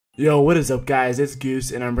Yo, what is up guys, it's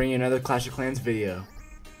Goose and I'm bringing another Clash of Clans video.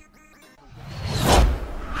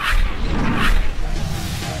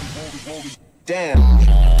 Damn.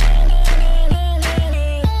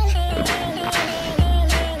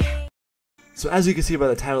 So as you can see by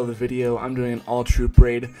the title of the video, I'm doing an all troop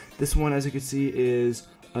raid. This one, as you can see, is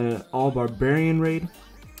an all barbarian raid.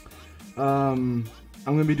 I'm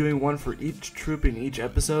going to be doing one for each troop in each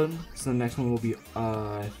episode. So the next one will be,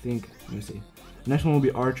 next one will be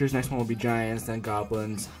archers, next one will be giants, then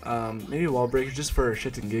goblins, maybe wall breakers, just for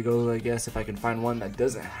shits and giggles, I guess, if I can find one that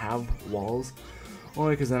doesn't have walls.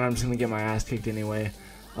 Only because then I'm just going to get my ass kicked anyway.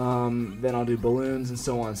 Then I'll do balloons and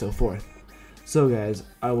so on and so forth. So guys,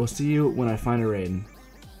 I will see you when I find a raid.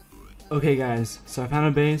 Okay guys, so I found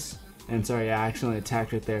a base, and sorry, I accidentally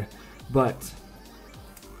attacked right there, but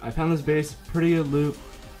I found this base, pretty good loot,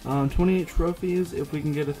 28 trophies if we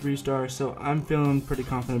can get a 3-star, so I'm feeling pretty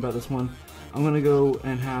confident about this one. I'm going to go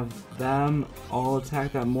and have them all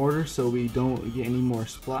attack that mortar so we don't get any more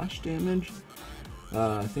splash damage.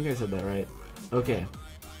 I think I said that right. Okay,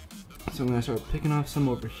 so I'm going to start picking off some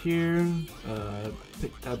over here,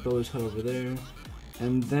 pick that builder's hut over there,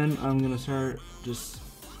 and then I'm going to start just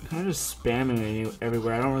kind of just spamming it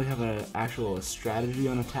everywhere. I don't really have an actual strategy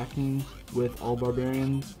on attacking with all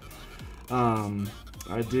barbarians.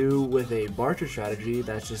 I do with a barter strategy,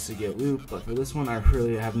 that's just to get loot, but for this one I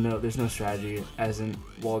really have there's no strategy as in,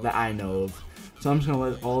 well, that I know of. So I'm just going to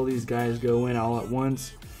let all these guys go in all at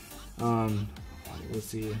once. Let's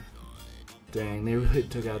see. Dang, they really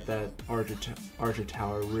took out that archer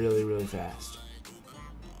tower really fast.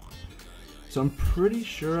 So I'm pretty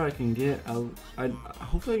sure I can get,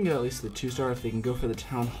 hopefully I can get at least the 2-star if they can go for the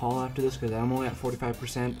town hall after this, because I'm only at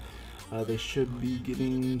 45%. They should be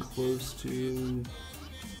getting close to,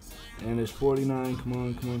 and there's 49, come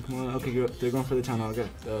on. Okay, they're going for the town hall. I got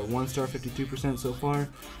 1-star, 52% so far.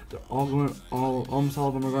 They're all going, almost all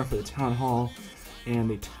of them are going for the town hall. And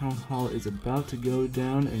the town hall is about to go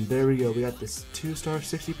down, and there we go. We got this 2-star,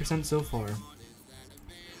 60% so far.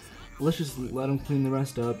 Let's just let them clean the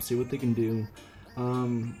rest up, see what they can do.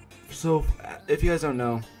 So if you guys don't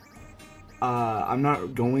know, I'm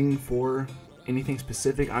not going for anything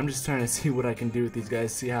specific. I'm just trying to see what I can do with these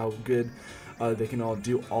guys, see how good they can all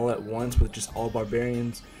do all at once with just all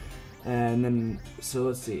barbarians. And then, so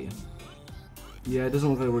let's see. Yeah, it doesn't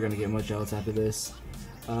look like we're gonna get much else after this.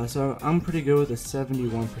 So I'm pretty good with a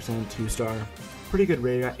 71% 2-star. Pretty good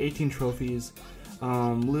raid. I got 18 trophies.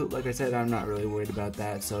 Loot, like I said, I'm not really worried about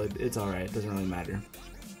that, so it's alright. It doesn't really matter.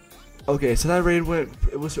 Okay, so that raid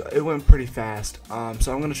went pretty fast.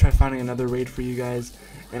 So I'm gonna try finding another raid for you guys,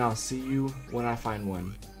 and I'll see you when I find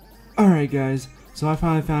one. Alright guys, so I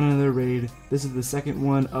finally found another raid. This is the second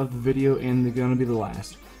one of the video, and they're gonna be the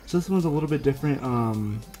last. So this one's a little bit different. I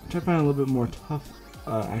tried finding a little bit more tough.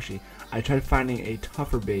 I tried finding a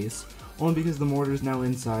tougher base, only because the mortar is now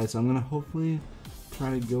inside, so I'm going to hopefully try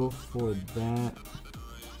to go for that.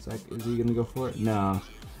 Is he going to go for it? No.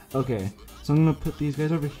 Okay, so I'm going to put these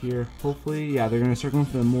guys over here. Hopefully, yeah, they're going to start going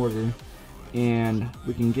for the mortar, and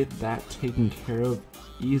we can get that taken care of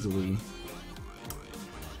easily.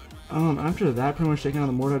 After that, pretty much taking out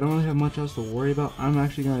the mortar, I don't really have much else to worry about. I'm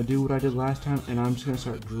actually going to do what I did last time, and I'm just going to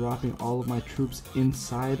start dropping all of my troops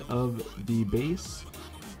inside of the base.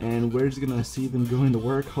 And we're just gonna see them going to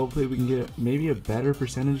work. Hopefully we can get maybe a better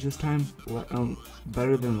percentage this time,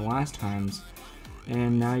 better than the last times.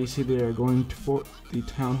 And now you see they are going for the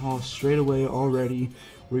town hall straight away already.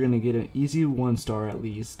 We're gonna get an easy 1-star at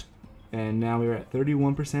least. And now we're at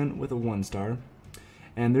 31% with a 1-star.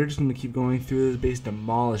 And they're just gonna keep going through this base,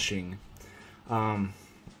 demolishing. I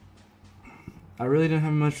really didn't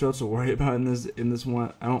have much else to worry about in this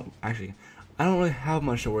one. I don't really have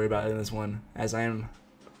much to worry about in this one, as I am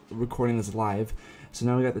recording this live. So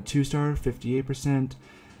now we got the 2-star, 58%,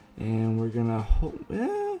 and we're gonna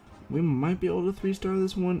we might be able to 3-star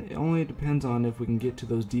this one. It only depends on if we can get to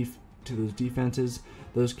those defenses,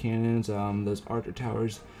 those cannons, those archer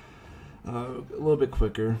towers a little bit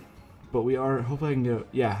quicker. But we are, hopefully I can go,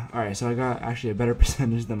 yeah, alright, so I got actually a better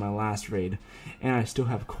percentage than my last raid, and I still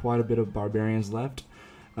have quite a bit of barbarians left.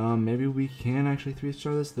 Maybe we can actually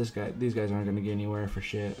 3-star this. These guys aren't gonna get anywhere for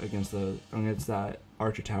shit against that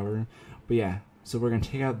archer tower. But yeah, so we're gonna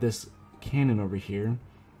take out this cannon over here,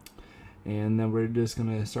 and then we're just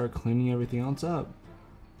gonna start cleaning everything else up.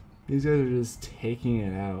 These guys are just taking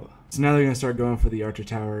it out. So now they're gonna start going for the archer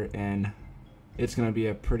tower, and it's gonna be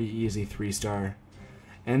a pretty easy 3-star.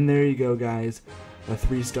 And there you go, guys. A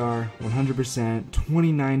 3-star, 100%,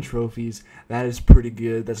 29 trophies. That is pretty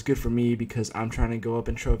good. That's good for me because I'm trying to go up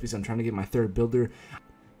in trophies. I'm trying to get my 3rd builder.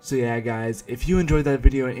 So yeah guys, if you enjoyed that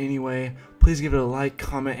video in any way, please give it a like,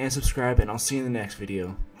 comment, and subscribe, and I'll see you in the next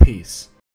video. Peace.